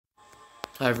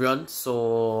Hi everyone.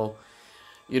 So,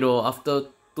 after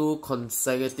two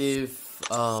consecutive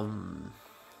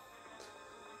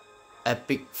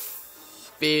epic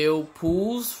fail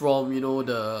pulls from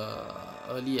the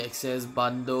early access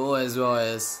bundle, as well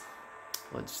as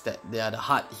what's that? They are the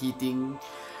hard hitting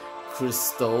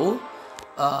crystal.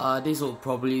 This will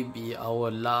probably be our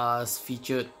last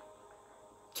featured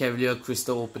Cavalier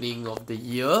crystal opening of the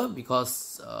year,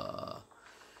 because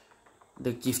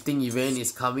the gifting event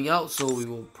is coming out, so we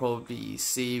will probably be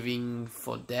saving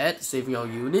for that, saving our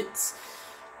units.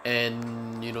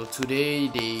 And today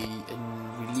they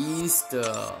released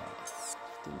the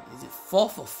is it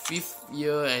 4th or 5th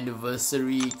year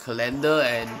anniversary calendar,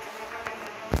 and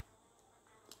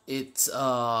it's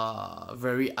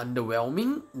very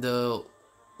underwhelming. The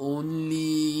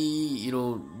only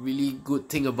really good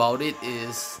thing about it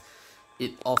is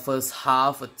it offers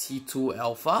half a T2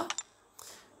 alpha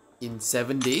in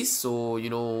 7 days. So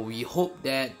we hope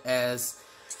that as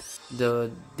the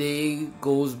day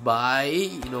goes by,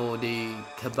 the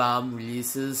Kabam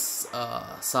releases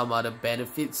some other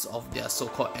benefits of their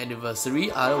so-called anniversary.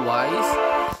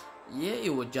 Otherwise, yeah, it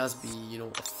would just be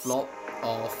a flop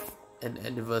of an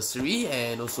anniversary.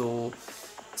 And also,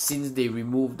 since they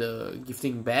removed the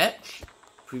gifting badge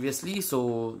previously,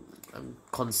 so I'm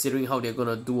considering how they're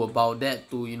gonna do about that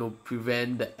to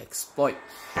prevent the exploit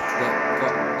that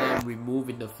got them removed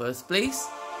in the first place.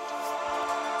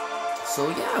 So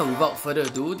yeah, without further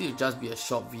ado, this will just be a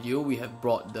short video. We have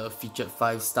brought the featured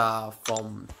 5-star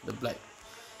from the black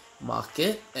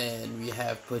market, and we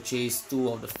have purchased 2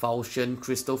 of the Faustian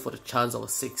crystal for the chance of a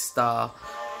 6-star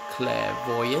Claire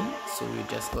Voyant. So we're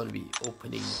just going to be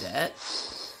opening that.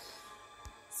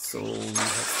 So we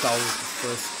have started with the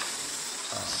first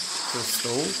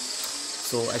crystal.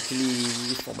 So actually,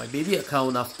 for my baby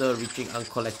account, after reaching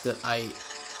uncollected, I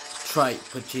tried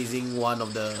purchasing one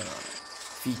of the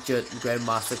featured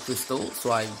Grandmaster crystal.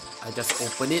 So I just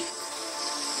opened it,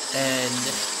 and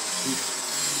it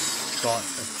got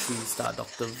a 3-star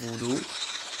Dr. Voodoo.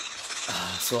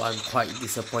 So I'm quite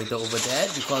disappointed over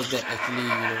that, because that actually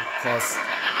cost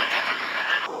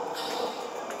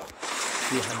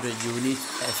 300 units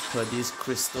as per this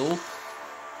crystal,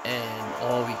 and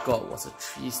all we got was a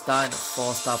 3-star and a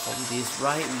 4-star from this,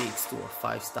 right next to a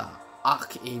 5-star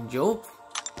Archangel.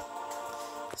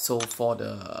 So for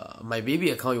my baby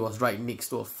account, it was right next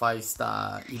to a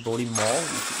 5-star Ebony Maw,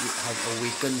 which has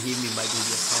awakened him in my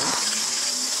baby account.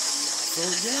 So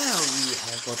yeah, we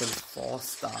have gotten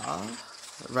 4-star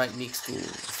right next to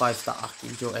 5-star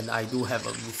Archangel, and I do have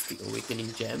a Mystic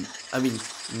Awakening gem. I mean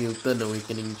Mutant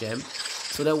Awakening gem.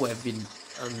 So that would have been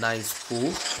a nice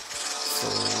pull. So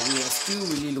we are still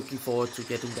really looking forward to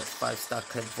getting that 5-star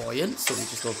Clairvoyant. So we're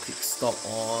just gonna click stop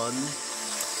on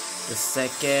the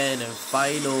second and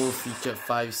final featured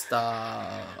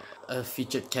 5-star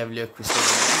featured Cavalier crystal.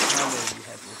 Now we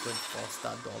have opened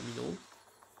 4-star Domino.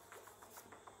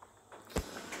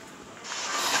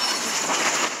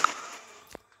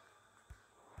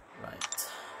 Right.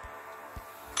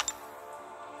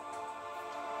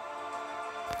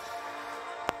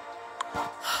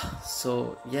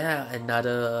 So yeah,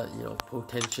 another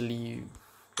potentially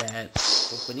bad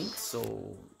opening.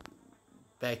 So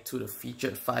back to the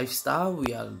featured 5-star,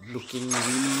 we are looking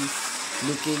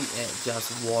at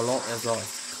just Warlock as well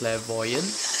as Claire Voyant.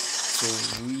 So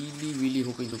really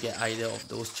hoping to get either of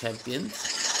those champions.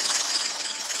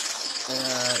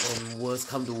 And worst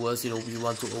come to worst, we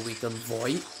want to awaken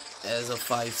Void as a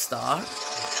 5-star.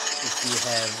 If we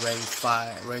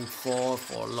have rank 4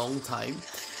 for a long time.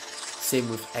 Same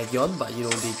with Aegon, but they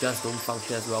just don't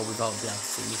function as well without their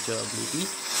signature ability.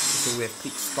 So we have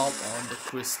clicked stop on the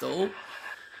crystal.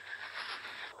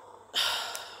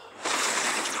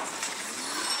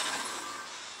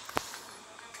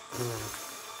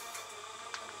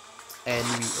 And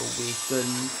we awaken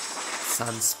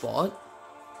Sunspot.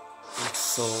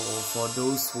 So for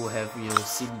those who have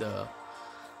seen the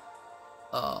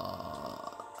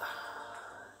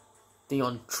thing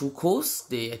on True Coast,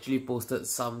 they actually posted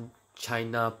some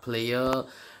China player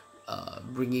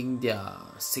bringing their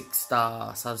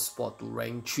 6-star Sunspot to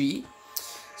rank 3.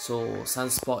 So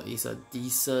Sunspot is a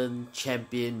decent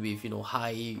champion with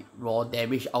high raw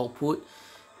damage output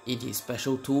in his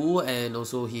special tool, and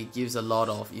also he gives a lot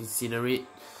of incinerate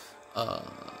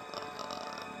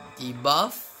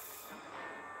debuff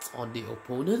on the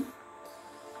opponent.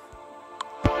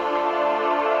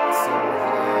 So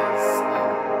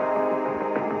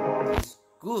he's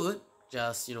good,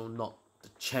 just not the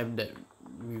champ that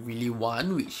we really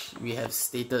want, which we have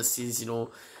stated since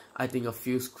I think a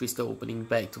few crystal opening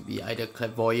back to be either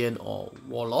Clairvoyant or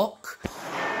Warlock.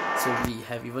 So we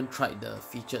have even tried the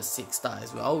featured 6-star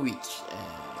as well, which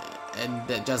and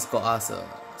that just got us a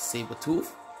saber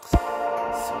tooth. So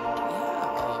yeah,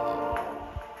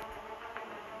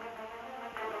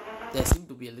 there seemed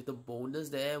to be a little bonus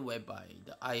there, whereby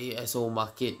the ISO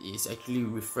market is actually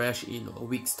refreshed in a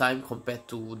week's time compared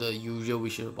to the usual,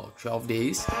 which is about 12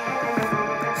 days. So we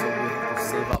have to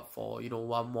save up for, you know,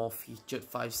 one more featured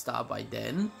 5-star by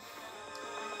then.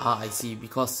 I see,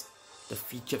 because the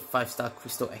featured 5-star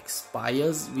crystal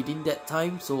expires within that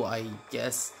time, so I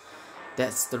guess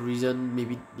that's the reason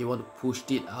maybe they want to push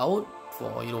it out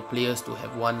for, you know, players to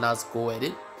have one last go at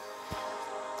it.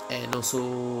 And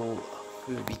also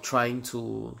we'll be trying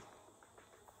to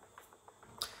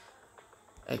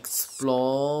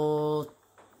explore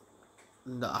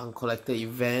the uncollected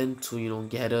event to, you know,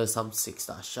 gather some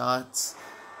 6-star shards.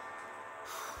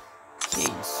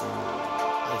 Okay,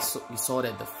 so we saw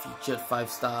that the featured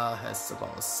 5-star has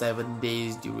about 7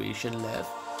 days duration left,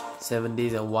 7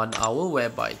 days and 1 hour,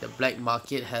 whereby the black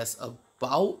market has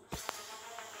about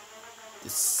the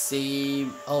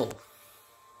same. Oh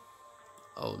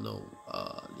no,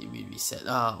 let me reset.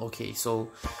 Okay, so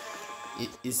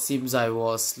it seems I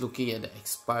was looking at the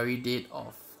expiry date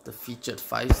of the featured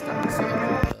 5-star, so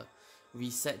the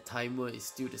reset timer is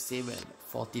still the same at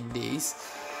 14 days.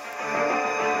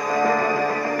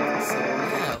 So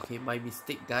yeah, okay, my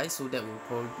mistake, guys. So that will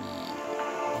probably be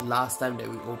the last time that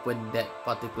we open that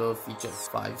particular featured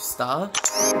 5-star.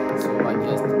 So I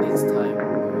guess the next time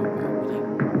we will be opening.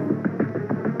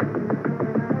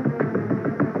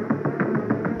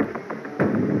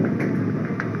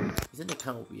 Isn't that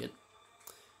kind of weird?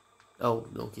 Oh,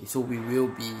 okay, so we will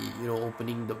be, you know,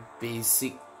 opening the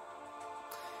basic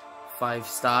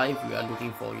 5-star if we are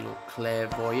looking for, you know, Claire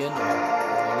Voyant or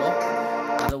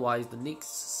Warlock. Otherwise, the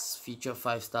next feature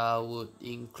 5-star would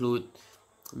include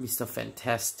Mr.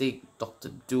 Fantastic, Dr.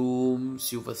 Doom,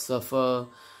 Silver Surfer,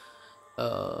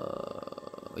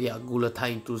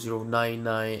 Guillotine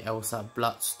 2099, Elsa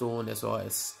Bloodstone, as well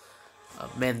as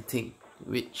Man-Thing,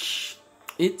 which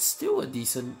it's still a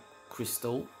decent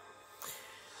crystal.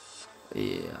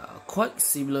 Yeah, quite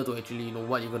similar to actually, you know,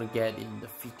 what you're gonna get in the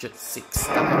featured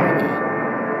 6-star.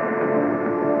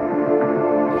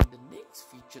 And in the next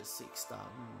featured 6-star,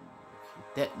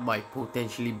 that might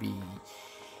potentially be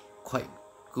quite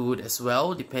good as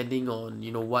well, depending on,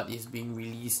 you know, what is being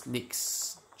released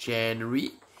next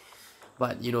January.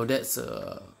 But you know, that's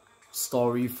a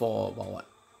story for about what,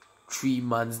 3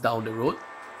 months down the road.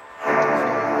 So we're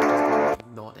just gonna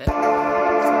ignore that.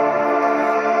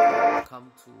 So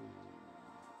come to,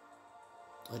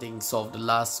 I think, sort of the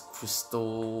last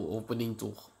crystal opening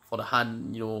for the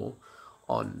hunt, you know,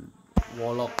 on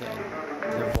Warlock and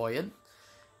Claire Voyant.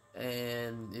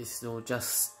 And it's, you know,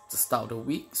 just the start of the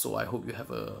week, so I hope you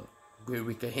have a great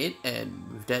week ahead,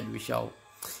 and with that we shall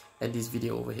end this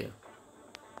video over here.